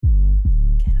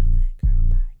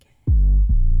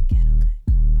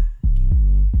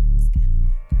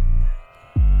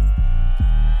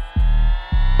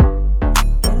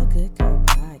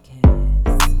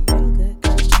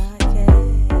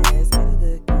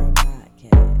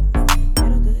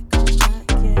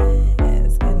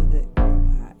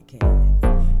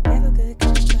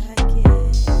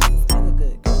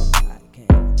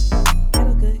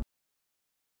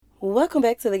Welcome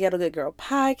back to the Ghetto Good Girl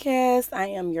podcast. I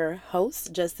am your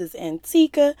host, Justice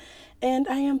Antica, and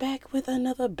I am back with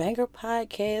another banger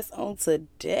podcast on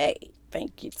today.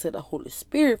 Thank you to the Holy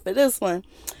Spirit for this one.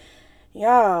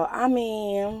 Y'all,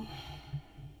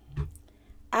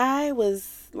 I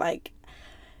was like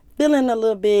feeling a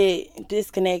little bit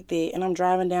disconnected, and I'm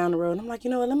driving down the road, and I'm like, you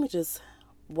know what, let me just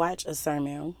watch a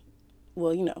sermon.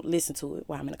 Well, listen to it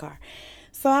while I'm in the car.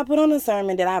 So I put on a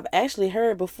sermon that I've actually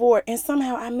heard before, and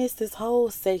somehow I missed this whole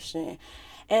section.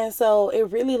 And so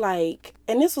it really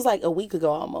and this was like a week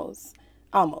ago almost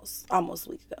a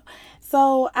week ago.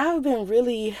 So I've been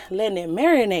really letting it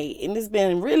marinate, and it's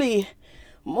been really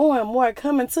more and more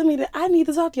coming to me that I need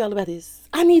to talk to y'all about this.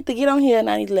 I need to get on here and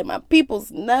I need to let my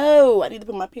peoples know. I need to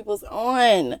put my peoples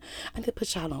on. I need to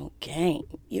put y'all on game.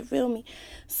 You feel me?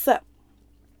 So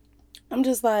I'm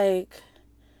just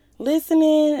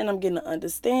listening, and I'm getting an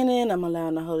understanding. I'm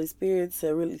allowing the Holy Spirit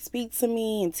to really speak to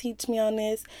me and teach me on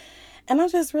this. And I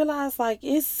just realized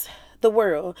it's the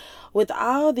world with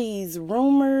all these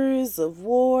rumors of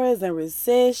wars and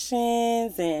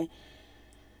recessions, and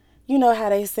you know how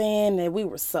they saying that we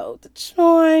were sold to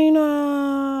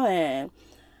China, and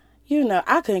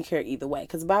I couldn't care either way,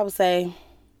 because the Bible say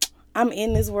I'm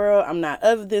in this world, I'm not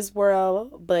of this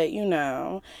world, but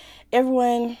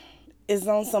everyone is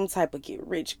on some type of get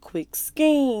rich quick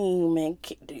scheme, and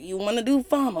do you want to do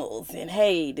funnels, and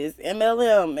hey, this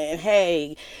MLM, and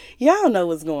hey, y'all know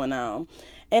what's going on.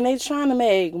 And they trying to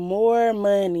make more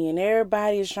money, and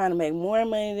everybody is trying to make more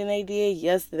money than they did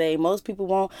yesterday. Most people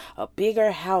want a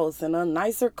bigger house and a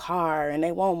nicer car, and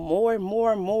they want more and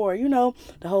more and more.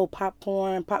 The whole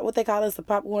what they call us, the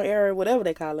popcorn era, whatever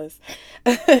they call us.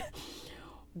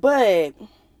 But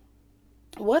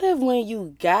what if when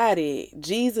you got it,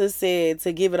 Jesus said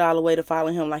to give it all away to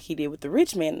follow him, like he did with the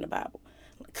rich man in the Bible?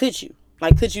 Could you?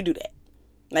 Could you do that?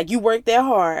 You work that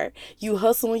hard, you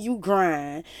hustle and you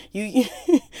grind, you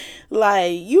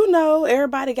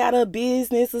everybody got a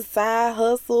business, a side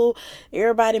hustle,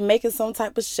 everybody making some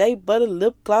type of shea butter,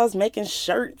 lip gloss, making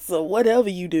shirts or whatever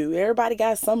you do. Everybody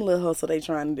got some little hustle they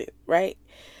trying to do, right?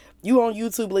 You on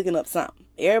YouTube looking up something.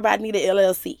 Everybody need an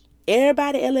LLC.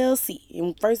 Everybody LLC.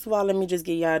 And first of all, let me just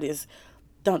give y'all this.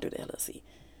 Don't do the LLC.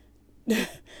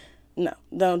 No,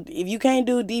 don't. If you can't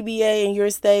do DBA in your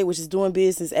state, which is doing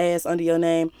business as under your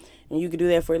name, and you can do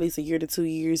that for at least a year to 2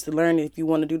 years to learn it if you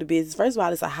want to do the business. First of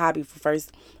all, it's a hobby for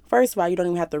first. First of all, you don't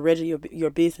even have to register your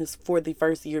business for the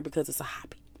first year because it's a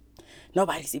hobby.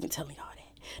 Nobody's even telling y'all that.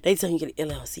 They tell you to get an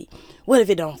LLC. What if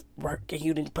it don't work and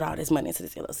you didn't put all this money into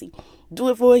this LLC? Do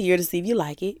it for a year to see if you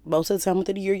like it. Most of the time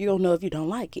within the year, you don't know if you don't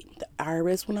like it. The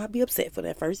IRS will not be upset for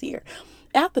that first year.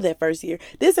 After that first year,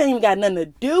 this ain't even got nothing to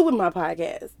do with my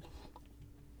podcast.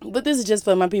 But this is just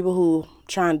for my people who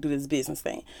trying to do this business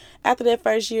thing. After that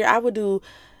first year, I would do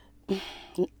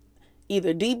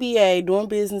either DBA, doing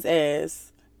business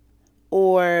as,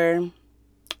 or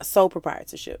sole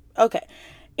proprietorship. Okay.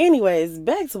 Anyways,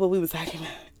 back to what we was talking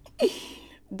about.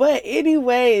 But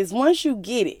anyways, once you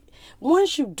get it,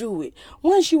 once you do it,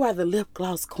 once you are the lip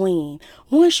gloss queen,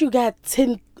 once you got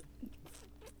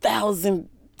 10,000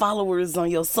 followers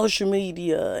on your social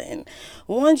media, and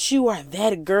once you are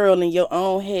that girl in your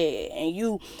own head, and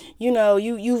you've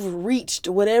reached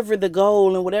whatever the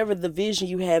goal and whatever the vision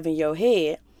you have in your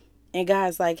head, and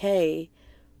God's like, hey,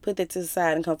 put that to the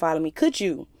side and come follow me. Could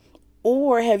you?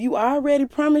 Or have you already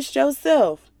promised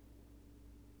yourself,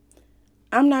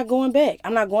 I'm not going back.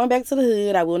 I'm not going back to the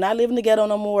hood. I will not live in the ghetto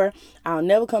no more. I'll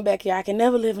never come back here. I can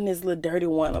never live in this little dirty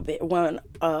one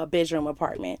bedroom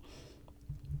apartment.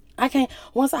 I can't.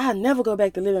 I never go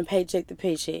back to living paycheck to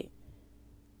paycheck.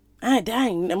 When I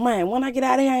get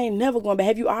out of here, I ain't never going back.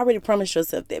 Have you already promised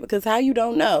yourself that? Because how you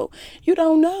don't know? You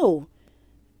don't know.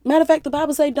 Matter of fact, the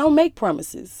Bible say don't make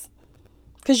promises.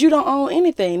 Because you don't own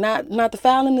anything. Not the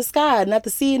fowl in the sky, not the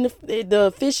sea and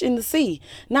the fish in the sea,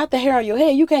 not the hair on your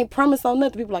head. You can't promise on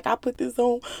nothing. People I put this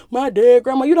on my dead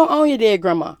grandma. You don't own your dead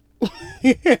grandma.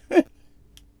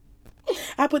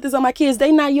 I put this on my kids.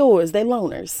 They not yours. They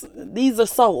loners. These are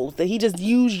souls that he just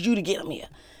used you to get them here.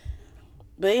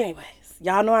 But anyways,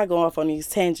 y'all know I go off on these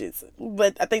tangents.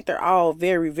 But I think they're all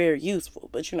very, very useful.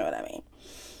 But you know what I mean.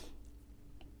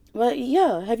 But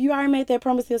yeah, have you already made that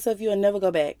promise to yourself you'll never go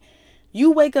back?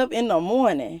 You wake up in the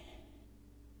morning.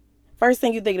 First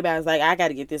thing you thinking about is I got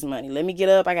to get this money. Let me get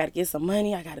up. I got to get some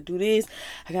money. I got to do this.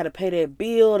 I got to pay that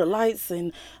bill, the lights,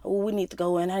 and we need to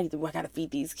go in. I got to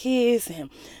feed these kids, and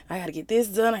I got to get this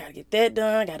done. I got to get that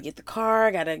done. I got to get the car.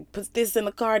 I got to put this in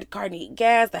the car. The car need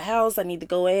gas. The house. I need to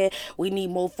go ahead. We need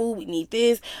more food. We need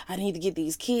this. I need to get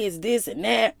these kids this and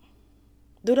that.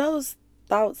 Do those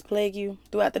thoughts plague you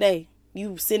throughout the day?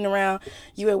 You sitting around,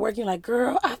 you at work, you're like,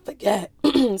 girl, I forgot.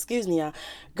 Excuse me, y'all.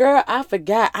 Girl, I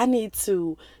forgot. I need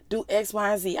to do X,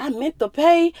 Y, and Z. I meant to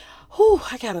pay.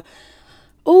 I gotta.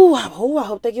 I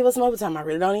hope they give us some overtime. I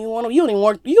really don't even want to. You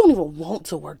don't even want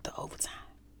to work the overtime.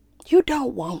 You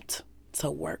don't want to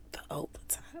work the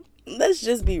overtime. Let's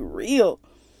just be real.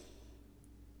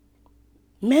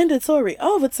 Mandatory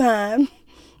overtime.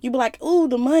 You be like, ooh,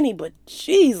 the money, but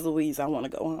jeez Louise, I want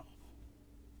to go home.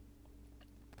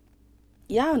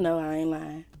 Y'all know I ain't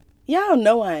lying. Y'all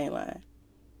know I ain't lying.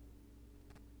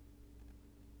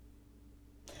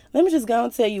 Let me just go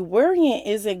and tell you, worrying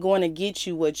isn't going to get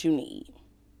you what you need.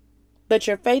 But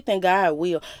your faith in God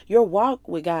will. Your walk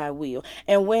with God will.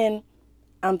 And when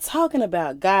I'm talking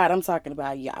about God, I'm talking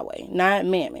about Yahweh, not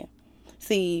Mammon.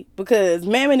 See, because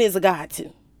Mammon is a god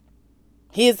too.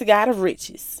 He is the god of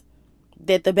riches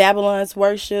that the Babylons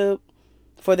worship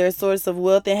for their source of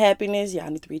wealth and happiness. Y'all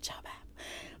need to reach out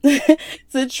back.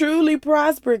 To truly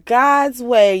prosper God's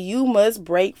way, you must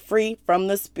break free from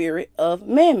the spirit of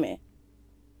Mammon,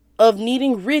 of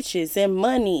needing riches and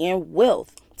money and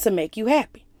wealth to make you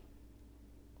happy.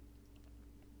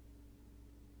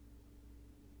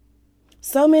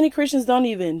 So many Christians don't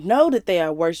even know that they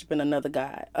are worshiping another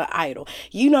god, an idol.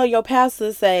 Your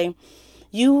pastors say,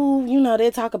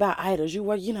 they talk about idols.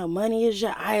 Money is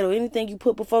your idol. Anything you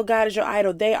put before God is your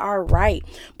idol. They are right.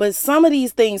 But some of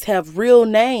these things have real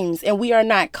names, and we are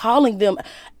not calling them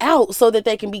out so that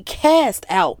they can be cast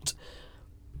out.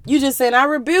 You just saying, I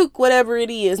rebuke whatever it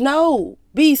is. No,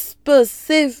 be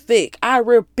specific. I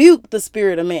rebuke the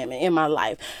spirit of Mammon in my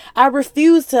life. I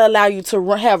refuse to allow you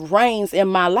to have reigns in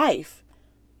my life.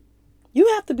 You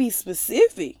have to be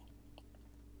specific.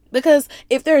 Because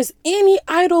if there's any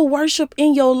idol worship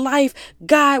in your life,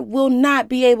 God will not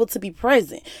be able to be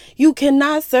present. You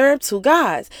cannot serve two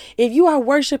gods. If you are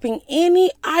worshiping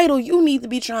any idol, you need to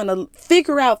be trying to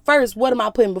figure out first, what am I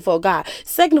putting before God?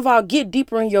 Second of all, get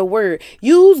deeper in your word.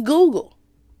 Use Google.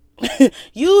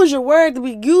 Use your word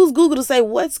use Google to say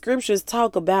what scriptures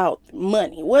talk about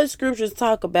money. What scriptures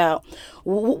talk about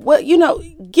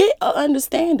get an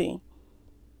understanding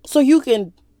so you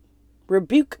can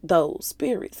rebuke those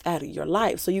spirits out of your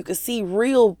life, so you can see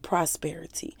real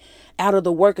prosperity out of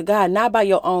the work of God, not by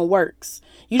your own works.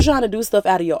 You trying to do stuff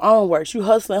out of your own works. You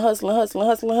hustling,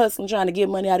 trying to get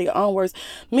money out of your own works.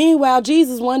 Meanwhile,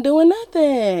 Jesus wasn't doing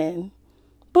nothing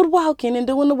but walking and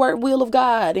doing the will of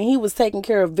God, and he was taken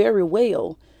care of very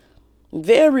well.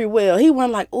 Very well. He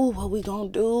wasn't like, oh, what we gonna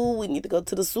do? We need to go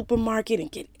to the supermarket and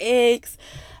get eggs.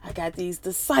 I got these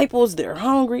disciples, they're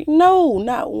hungry. No,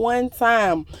 not one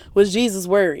time was Jesus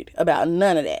worried about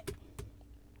none of that.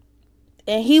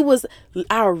 And he was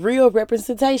our real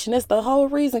representation. That's the whole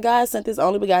reason God sent his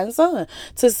only begotten son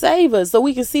to save us. So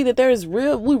we can see that there is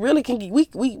we really can,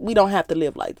 we don't have to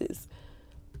live like this.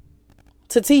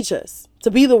 To teach us, to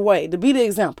be the way, to be the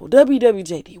example.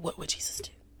 WWJD, what would Jesus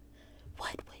do?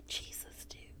 What would Jesus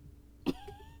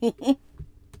do?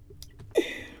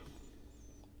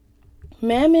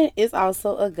 Mammon is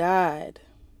also a god.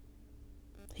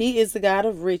 He is the god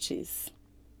of riches.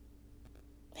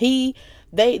 The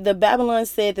Babylon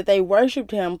said that they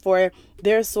worshipped him for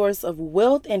their source of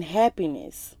wealth and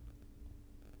happiness.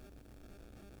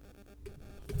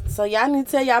 So y'all need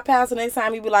to tell y'all pastor next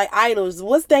time you be like, idols,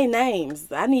 what's their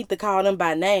names? I need to call them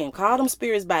by name. Call them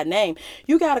spirits by name.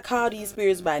 You got to call these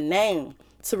spirits by name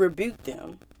to rebuke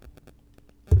them.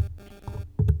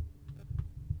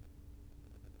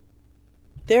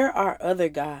 There are other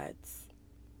gods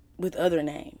with other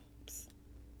names.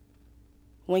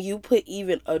 When you put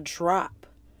even a drop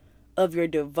of your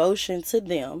devotion to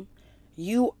them,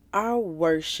 you are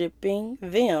worshiping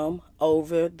them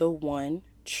over the one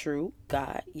true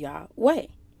God, Yahweh.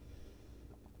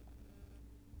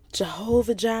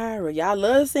 Jehovah Jireh. Y'all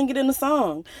love singing in the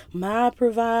song. My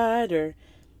provider.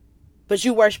 But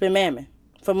you worshiping Mammon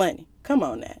for money. Come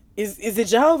on now. Is it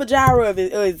Jehovah Jireh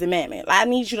or is it Mammon? I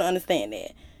need you to understand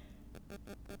that.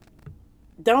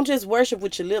 Don't just worship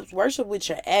with your lips. Worship with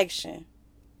your action.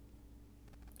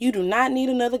 You do not need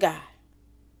another God.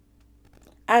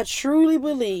 I truly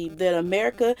believe that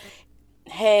America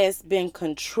has been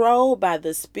controlled by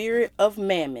the spirit of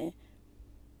Mammon.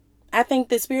 I think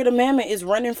the spirit of Mammon is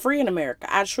running free in America.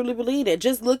 I truly believe that.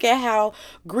 Just look at how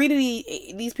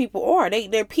greedy these people are.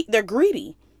 They're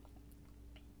greedy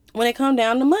when it comes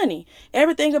down to money.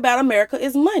 Everything about America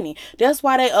is money. That's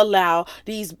why they allow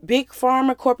these big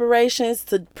pharma corporations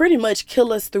to pretty much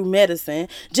kill us through medicine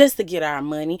just to get our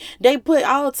money. They put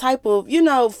all type of,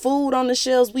 food on the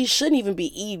shelves we shouldn't even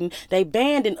be eating. They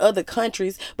banned in other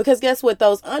countries because guess what?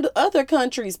 Those other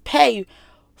countries pay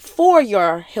for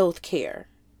your health care.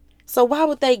 So why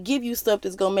would they give you stuff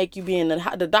that's going to make you be in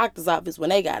the doctor's office when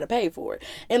they got to pay for it?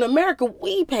 In America,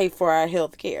 we pay for our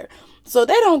health care. So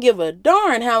they don't give a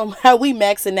darn how we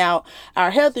maxing out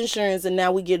our health insurance and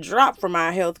now we get dropped from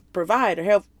our health provider.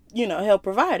 They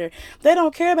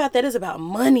don't care about that. It's about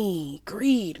money,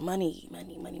 greed, money.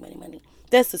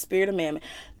 That's the spirit of mammon.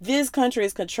 This country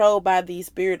is controlled by the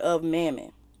spirit of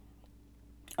mammon.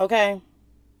 Okay?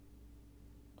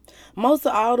 Most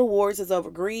of all the wars is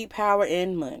over greed, power,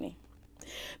 and money.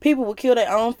 People will kill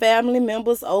their own family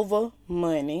members over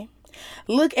money.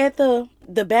 Look at the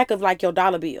back of like your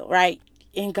dollar bill, right?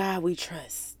 In God we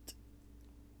trust.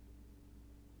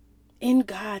 In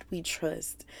God we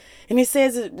trust. And it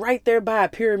says it right there by a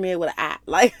pyramid with an eye.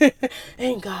 Like,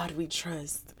 in God we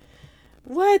trust.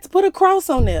 What? Put a cross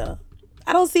on there.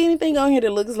 I don't see anything on here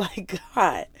that looks like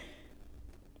God.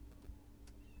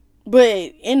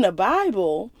 But in the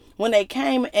Bible, when they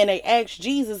came and they asked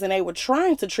Jesus and they were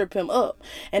trying to trip him up,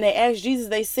 and they asked Jesus,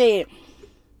 they said,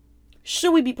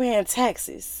 should we be paying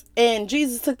taxes? And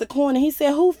Jesus took the coin and he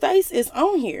said, whose face is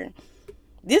on here?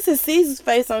 This is Caesar's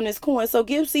face on this coin. So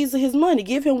give Caesar his money.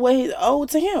 Give him what is owed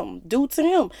to him. Due to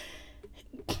him.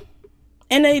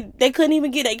 And they couldn't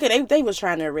even get it. They was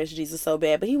trying to arrest Jesus so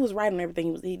bad. But he was right on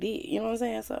everything he did. You know what I'm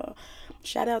saying? So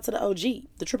shout out to the OG.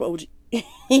 The triple OG.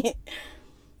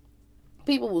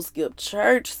 People will skip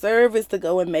church service to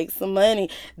go and make some money.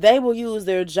 They will use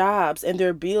their jobs and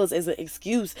their bills as an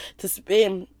excuse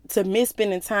to miss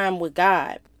spending time with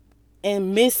God.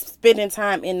 And miss spending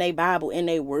time in their Bible, in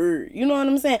their word. You know what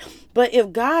I'm saying? But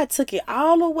if God took it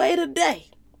all away today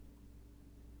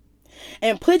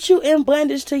and put you in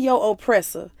bondage to your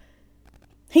oppressor,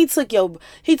 he took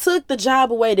the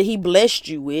job away that he blessed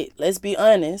you with. Let's be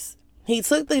honest. He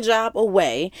took the job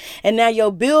away, and now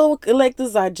your bill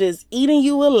collectors are just eating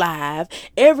you alive.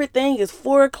 Everything is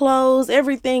foreclosed.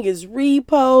 Everything is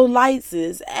repo. Lights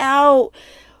is out.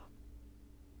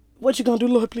 What you gonna do,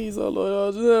 Lord? Please, oh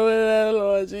Lord,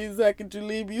 Lord Jesus, how could you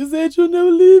leave me? You said you'll never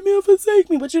leave me or forsake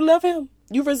me, but you love him.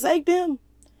 You forsake him.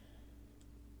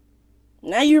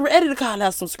 Now you're ready to call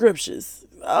out some scriptures.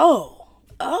 Oh,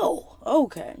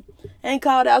 okay. Ain't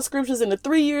called out scriptures in the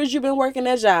 3 years you've been working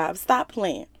that job. Stop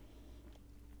playing.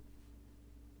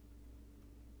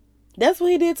 That's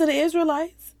what he did to the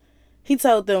Israelites. He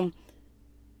told them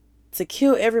to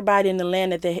kill everybody in the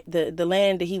land that the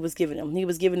land that he was giving them. He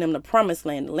was giving them the promised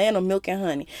land, the land of milk and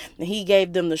honey. And he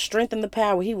gave them the strength and the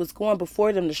power. He was going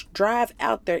before them to drive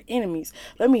out their enemies.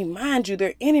 Let me remind you,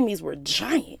 their enemies were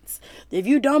giants. If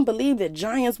you don't believe that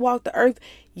giants walk the earth,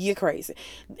 you're crazy.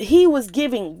 He was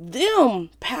giving them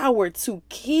power to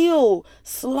kill,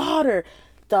 slaughter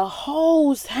the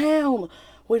whole town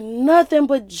with nothing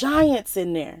but giants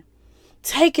in there,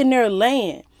 taking their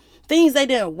land. Things they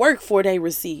didn't work for, they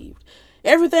received.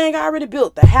 Everything already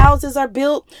built. The houses are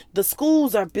built. The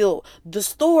schools are built. The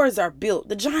stores are built.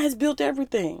 The giants built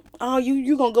everything. Oh,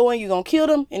 you going to go in, you going to kill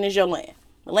them, and it's your land.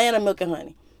 The land of milk and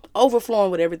honey.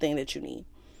 Overflowing with everything that you need.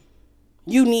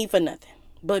 You need for nothing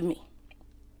but me.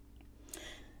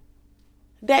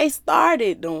 They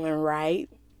started doing right.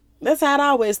 That's how it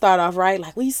always start off, right?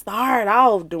 Like, we start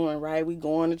off doing right. We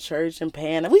going to church and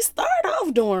paying. We start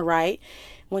off doing right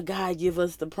when God give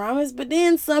us the promise, but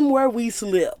then somewhere we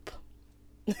slip.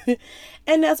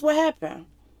 And that's what happened.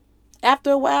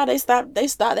 After a while, they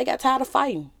got tired of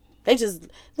fighting.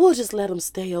 We'll just let them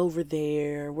stay over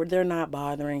there where they're not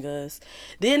bothering us.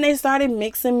 Then they started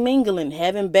mingling,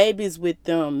 having babies with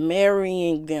them,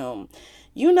 marrying them.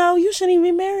 You shouldn't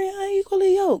even marry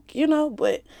unequally yoked,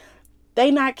 but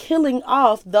they not killing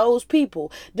off those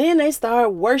people. Then they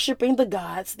start worshiping the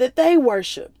gods that they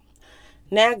worship.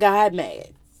 Now God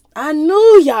mad. I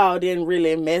knew y'all didn't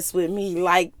really mess with me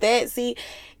like that. See,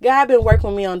 God been working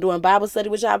with me on doing Bible study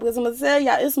with y'all, because I'm going to tell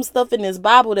y'all, there's some stuff in this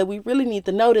Bible that we really need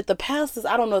to know, that the pastors,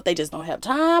 I don't know if they just don't have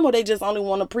time or they just only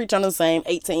want to preach on the same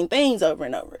 18 things over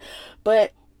and over.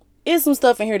 But it's some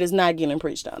stuff in here that's not getting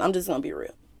preached on. I'm just going to be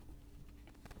real.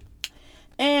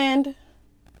 And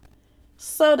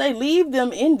so they leave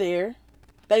them in there.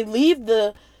 They leave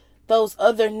those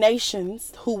other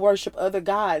nations who worship other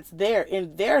gods there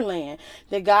in their land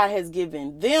that God has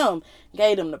given them,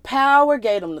 gave them the power,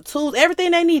 gave them the tools,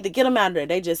 everything they need to get them out of there.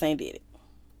 They just ain't did it.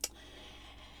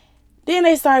 Then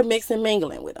they start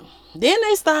mingling with them. Then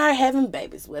they start having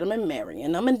babies with them and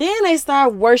marrying them. And then they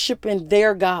start worshiping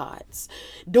their gods,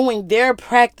 doing their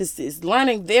practices,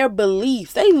 learning their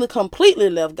beliefs. They completely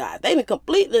left God. They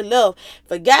completely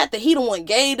forgot that he the one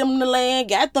gave them the land,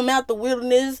 got them out the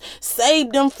wilderness,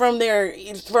 saved them from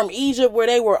Egypt where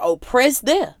they were oppressed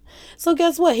there. So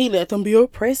guess what? He let them be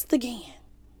oppressed again.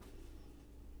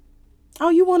 Oh,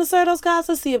 you want to serve those gods?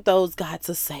 Let's see if those gods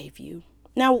will save you.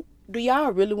 Now, do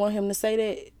y'all really want him to say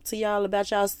that to y'all about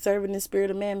y'all serving the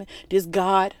spirit of mammon? This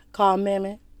God called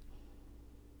mammon?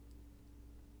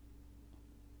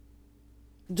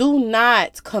 Do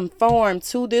not conform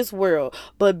to this world,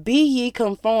 but be ye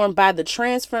conformed by the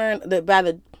transferring,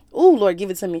 Lord, give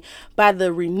it to me, by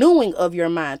the renewing of your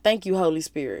mind. Thank you, Holy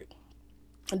Spirit.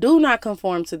 Do not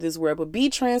conform to this world, but be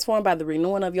transformed by the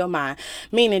renewing of your mind.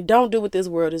 Meaning, don't do what this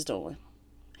world is doing.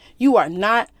 You are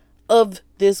not of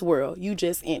this world. You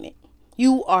just in it.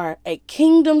 You are a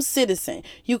kingdom citizen.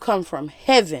 You come from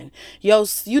heaven.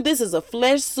 This is a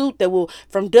flesh suit that will,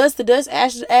 from dust to dust,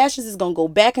 ashes to ashes, is going to go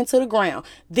back into the ground.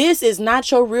 This is not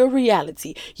your real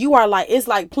reality. You are it's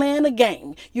like playing a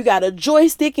game. You got a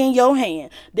joystick in your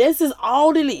hand. This is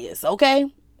all it is,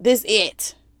 okay? This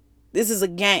is a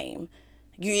game.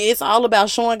 It's all about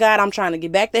showing God I'm trying to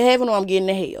get back to heaven or I'm getting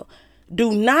to hell.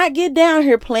 Do not get down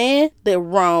here playing the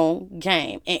wrong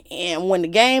game. And when the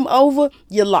game over,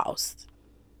 you lost.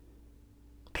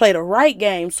 Play the right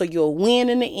game so you'll win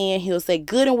in the end. He'll say,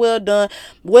 good and well done.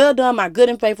 Well done, my good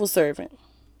and faithful servant.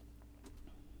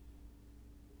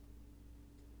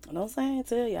 Don't say it,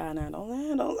 tell y'all now.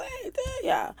 Don't say it, tell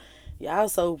y'all. Y'all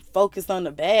so focused on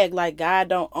the bag like God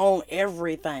don't own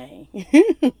everything.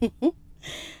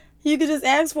 You could just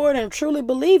ask for it and truly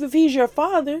believe if he's your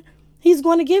father, he's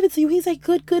going to give it to you. He's a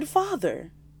good, good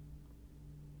father.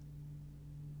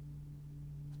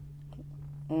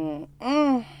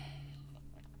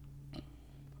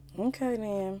 Okay,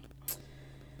 then.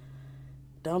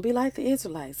 Don't be like the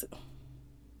Israelites.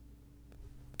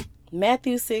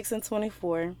 Matthew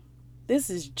 6:24. This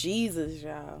is Jesus,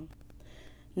 y'all.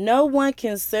 No one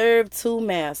can serve two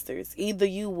masters. Either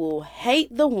you will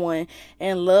hate the one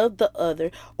and love the other,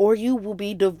 or you will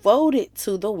be devoted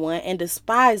to the one and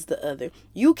despise the other.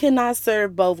 You cannot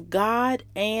serve both God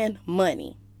and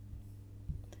money.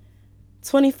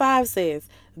 25 says,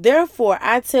 therefore,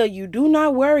 I tell you, do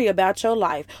not worry about your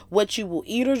life, what you will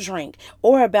eat or drink,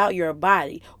 or about your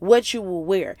body, what you will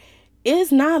wear.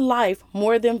 Is not life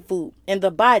more than food, and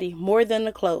the body more than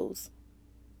the clothes?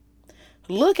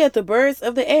 Look at the birds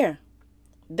of the air.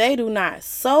 They do not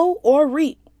sow or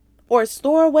reap or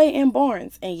store away in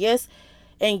barns, and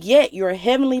yet your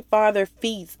heavenly Father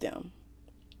feeds them.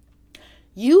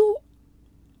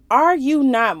 Are you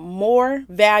not more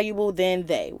valuable than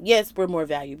they? Yes, we're more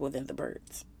valuable than the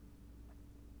birds.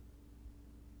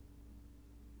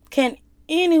 Can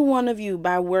any one of you,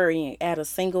 by worrying, add a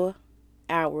single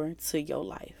hour to your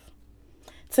life?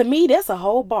 To me, that's a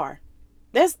whole bar.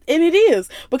 And it is,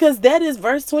 because that is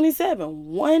verse 27.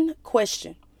 One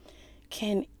question.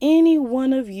 Can any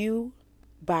one of you,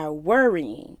 by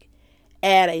worrying,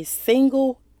 add a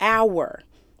single hour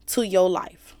to your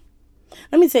life?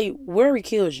 Let me tell you, worry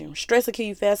kills you. Stress will kill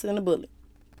you faster than a bullet.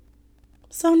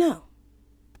 So no,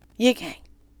 you can't.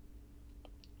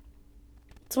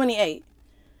 28.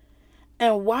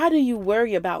 And why do you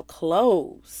worry about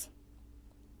clothes?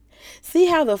 See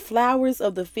how the flowers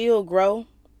of the field grow?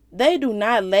 They do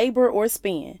not labor or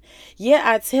spin. Yet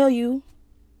I tell you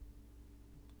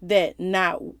that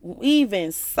not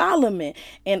even Solomon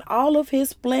in all of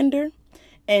his splendor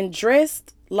and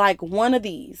dressed like one of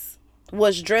these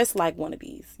was dressed like one of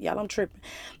these. Y'all, I'm tripping.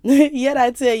 Yet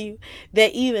I tell you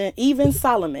that even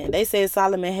Solomon, they said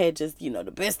Solomon had just,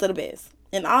 the best of the best.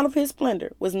 In all of his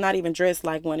splendor was not even dressed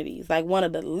like one of these, like one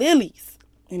of the lilies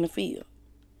in the field.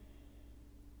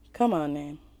 Come on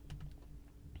now.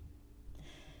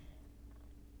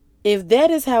 If that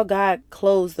is how God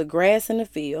clothes the grass in the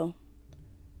field,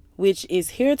 which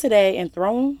is here today and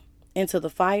thrown into the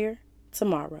fire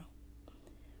tomorrow,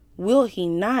 will he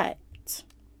not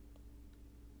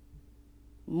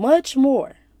much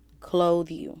more clothe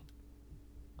you,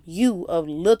 you of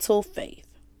little faith?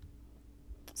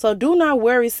 So do not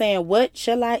worry, saying, what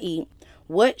shall I eat?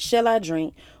 What shall I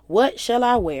drink? What shall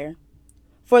I wear?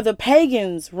 For the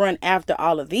pagans run after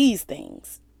all of these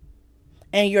things,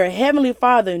 and your heavenly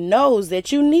Father knows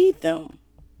that you need them.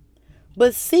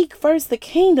 But seek first the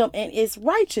kingdom and its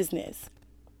righteousness,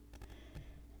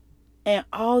 and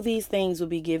all these things will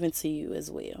be given to you as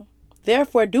well.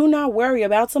 Therefore, do not worry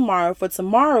about tomorrow, for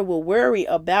tomorrow will worry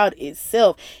about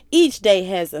itself. Each day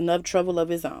has enough trouble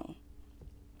of its own.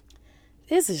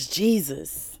 This is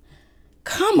Jesus.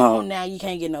 Come on now, you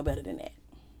can't get no better than that.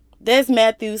 That's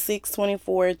Matthew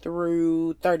 6:24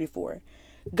 through 34.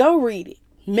 Go read it.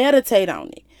 Meditate on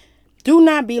it. Do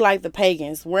not be like the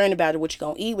pagans, worrying about what you're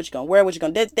going to eat, what you're going to wear, what you're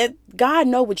going to... That God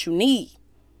know what you need.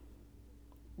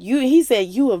 He said,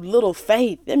 you of little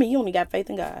faith. I mean, you only got faith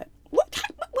in God. What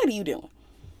are you doing?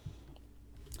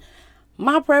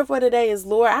 My prayer for today is,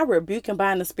 Lord, I rebuke and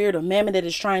bind the spirit of mammon that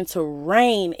is trying to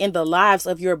reign in the lives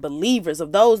of your believers,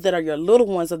 of those that are your little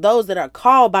ones, of those that are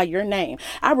called by your name.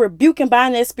 I rebuke and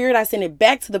bind that spirit. I send it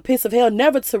back to the pits of hell,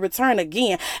 never to return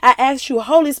again. I ask you,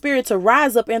 Holy Spirit, to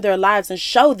rise up in their lives and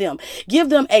show them,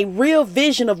 give them a real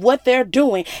vision of what they're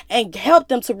doing, and help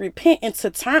them to repent and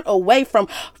to turn away from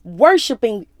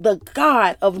worshiping the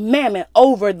God of mammon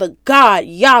over the God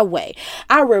Yahweh.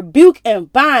 I rebuke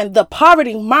and bind the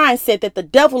poverty mindset that the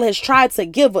devil has tried to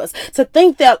give us, to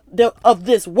think that of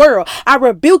this world. I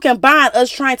rebuke and bind us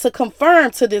trying to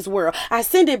conform to this world. I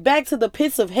send it back to the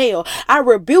pits of hell. I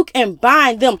rebuke and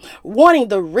bind them wanting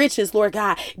the riches, Lord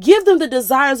God. Give them the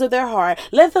desires of their heart.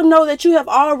 Let them know that you have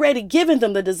already given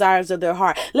them the desires of their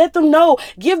heart. Let them know,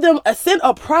 send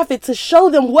a prophet to show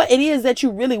them what it is that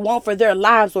you really want for their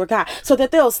lives, Lord God, so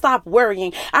that they'll stop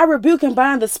worrying. I rebuke and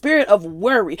bind the spirit of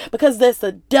worry, because that's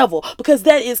the devil, because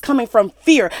that is coming from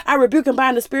fear. I rebuke and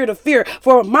bind the spirit of fear.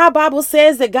 For my Bible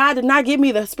says that God did not give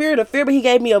me the spirit of fear, but he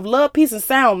gave me of love, peace, and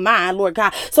sound mind, Lord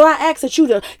God. So I ask that you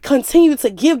to continue to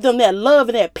give them that love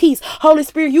and that peace. Holy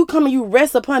Spirit, you come and you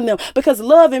rest upon them, because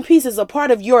love and peace is a part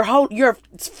of your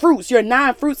fruits, your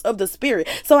 9 fruits of the Spirit.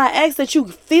 So I ask that you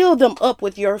fill them up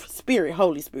with your Spirit,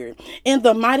 Holy Spirit. In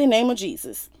the mighty name of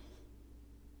Jesus,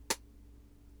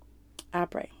 I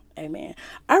pray. Amen.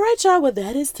 All right, y'all. Well,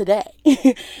 that is today.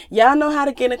 Y'all know how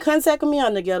to get in contact with me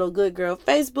on the Ghetto Good Girl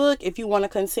Facebook. If you want to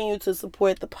continue to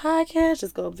support the podcast,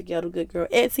 just go over to the Ghetto Good Girl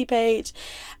Etsy page.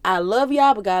 I love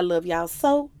y'all, but God love y'all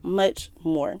so much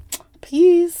more.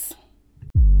 Peace.